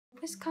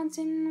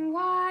Wisconsin,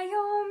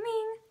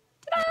 Wyoming.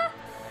 Ta-da!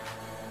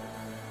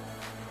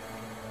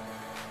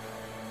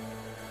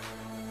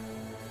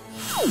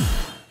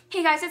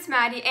 Hey guys, it's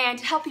Maddie, and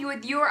to help you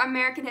with your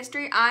American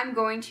history, I'm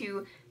going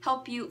to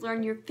help you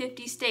learn your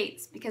 50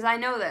 states because I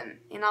know them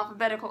in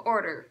alphabetical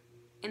order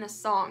in a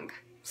song.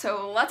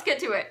 So let's get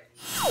to it.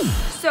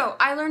 So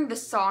I learned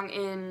this song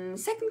in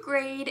 2nd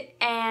grade,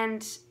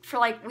 and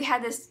we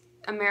had this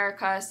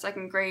America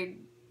 2nd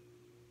grade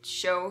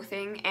show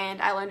thing,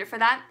 and I learned it for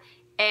that.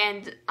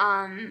 And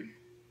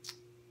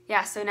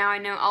yeah, so now I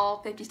know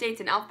all 50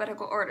 states in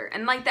alphabetical order.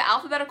 And like the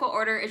alphabetical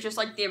order is just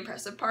like the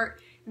impressive part.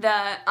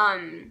 The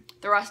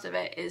rest of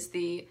it is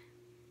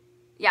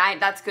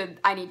that's good.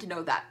 I need to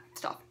know that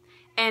stuff.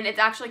 And it's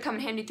actually come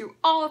in handy through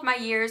all of my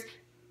years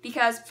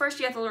because first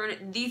you have to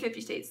learn the 50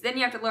 states, then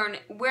you have to learn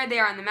where they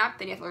are on the map,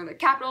 then you have to learn their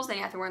capitals, then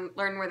you have to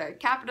learn where their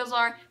capitals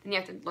are, then you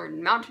have to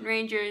learn mountain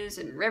ranges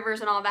and rivers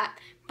and all that.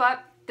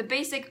 But the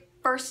basic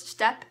first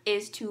step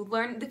is to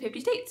learn the 50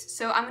 states.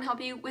 So I'm going to help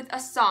you with a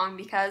song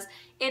because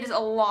it is a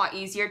lot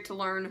easier to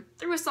learn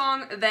through a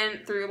song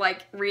than through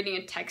like reading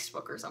a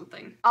textbook or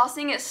something. I'll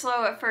sing it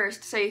slow at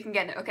first so you can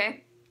get it,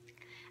 okay?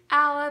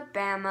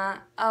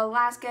 Alabama,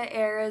 Alaska,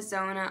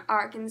 Arizona,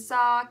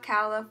 Arkansas,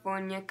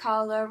 California,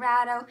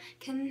 Colorado,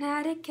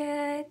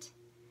 Connecticut,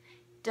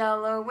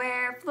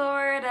 Delaware,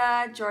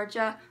 Florida,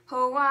 Georgia,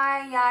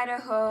 Hawaii,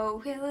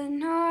 Idaho,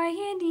 Illinois,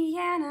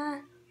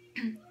 Indiana,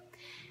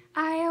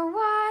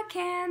 Iowa,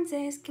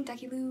 Kansas,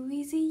 Kentucky,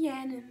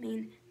 Louisiana,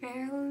 Maine,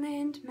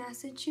 Maryland,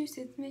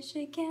 Massachusetts,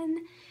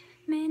 Michigan,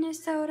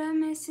 Minnesota,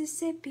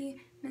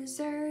 Mississippi,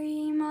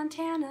 Missouri,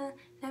 Montana,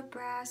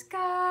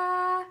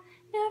 Nebraska,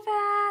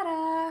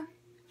 Nevada,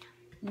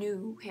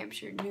 New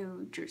Hampshire,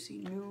 New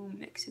Jersey, New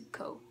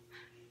Mexico,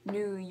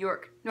 New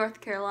York, North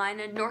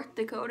Carolina, North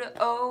Dakota,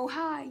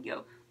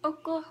 Ohio,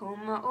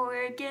 Oklahoma,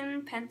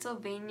 Oregon,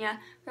 Pennsylvania,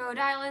 Rhode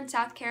Island,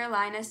 South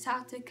Carolina,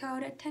 South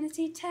Dakota,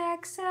 Tennessee,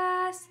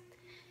 Texas,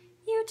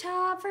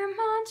 Utah,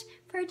 Vermont,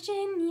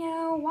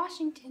 Virginia,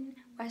 Washington,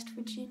 West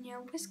Virginia,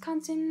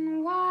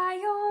 Wisconsin,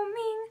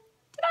 Wyoming.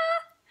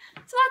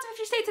 Ta-da! So that's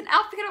 50 states in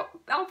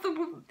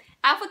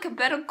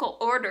alphabetical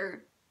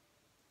order.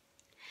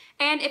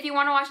 And if you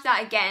want to watch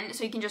that again,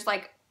 so you can just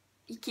like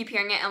keep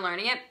hearing it and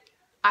learning it,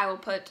 I will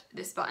put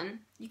this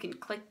button. You can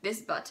click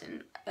this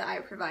button that I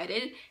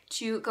provided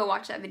to go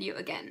watch that video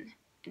again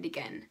and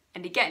again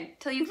and again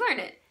till you learn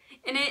it.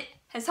 And it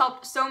has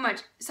helped so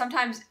much.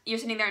 Sometimes you're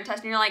sitting there in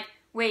test and you're like,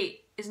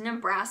 wait, is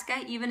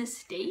Nebraska even a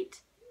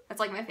state? That's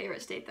like my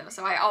favorite state though.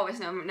 So I always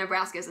know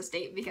Nebraska is a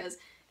state because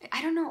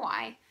I don't know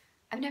why.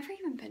 I've never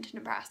even been to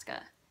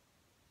Nebraska.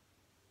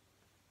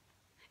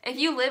 If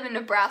you live in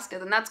Nebraska,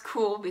 then that's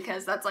cool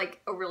because that's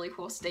like a really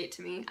cool state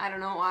to me. I don't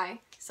know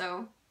why.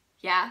 So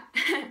yeah.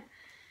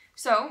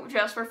 So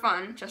just for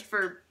fun, just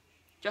for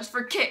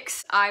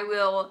kicks, I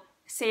will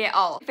say it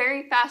all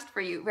very fast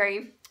for you,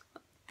 very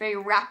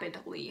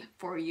rapidly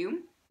for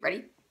you.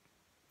 Ready?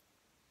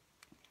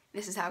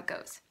 This is how it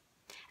goes.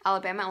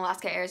 Alabama,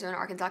 Alaska, Arizona,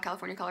 Arkansas,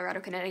 California, Colorado,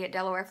 Connecticut,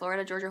 Delaware,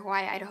 Florida, Georgia,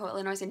 Hawaii, Idaho,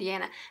 Illinois,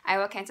 Indiana,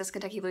 Iowa, Kansas,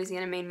 Kentucky,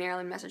 Louisiana, Maine,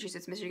 Maryland,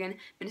 Massachusetts, Michigan,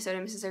 Minnesota,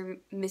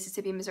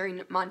 Mississippi,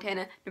 Missouri,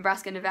 Montana,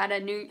 Nebraska, Nevada,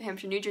 New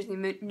Hampshire, New Jersey,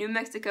 New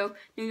Mexico,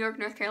 New York,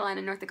 North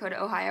Carolina, North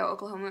Dakota, Ohio,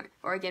 Oklahoma,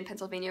 Oregon,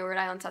 Pennsylvania, Rhode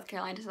Island, South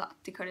Carolina, South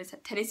Dakota,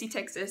 Tennessee,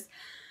 Texas,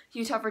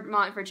 Utah,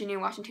 Vermont, Virginia,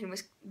 Washington,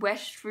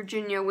 West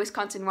Virginia,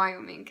 Wisconsin,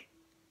 Wyoming.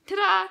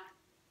 Ta-da!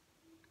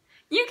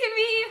 You can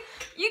be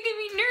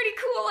nerdy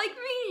cool like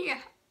me!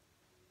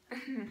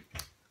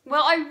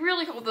 Well, I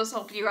really hope this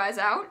helped you guys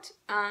out.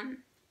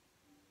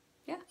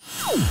 Yeah.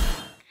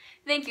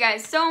 Thank you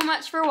guys so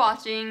much for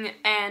watching,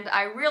 and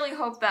I really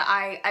hope that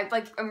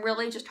I'm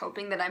really just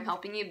hoping that I'm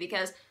helping you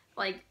because,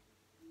 like,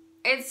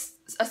 it's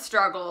a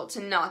struggle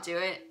to not do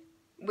it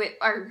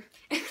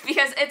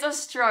because it's a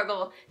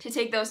struggle to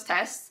take those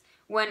tests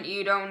when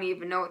you don't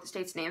even know what the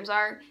states' names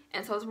are,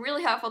 and so it's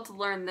really helpful to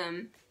learn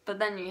them, but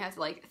then you have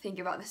to, like, think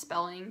about the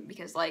spelling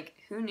because, like,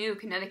 who knew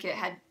Connecticut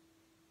had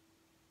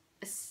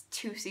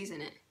 2 C's in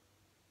it?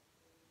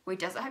 Wait,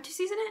 does it have 2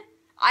 C's in it?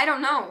 I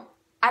don't know.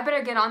 I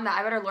better get on that.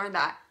 I better learn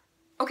that.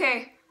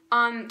 Okay,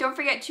 don't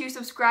forget to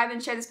subscribe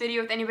and share this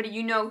video with anybody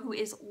you know who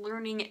is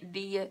learning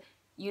the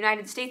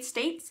United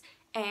States,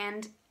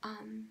 and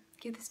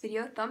give this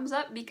video a thumbs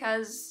up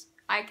because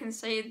I can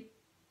say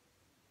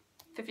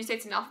 50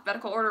 states in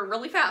alphabetical order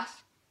really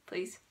fast,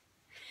 please.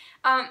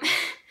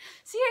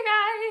 See you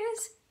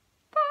guys.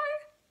 Bye.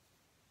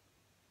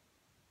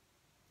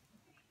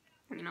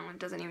 You know, it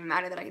doesn't even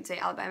matter that I can say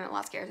Alabama,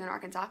 Alaska, Arizona,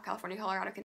 Arkansas, California, Colorado,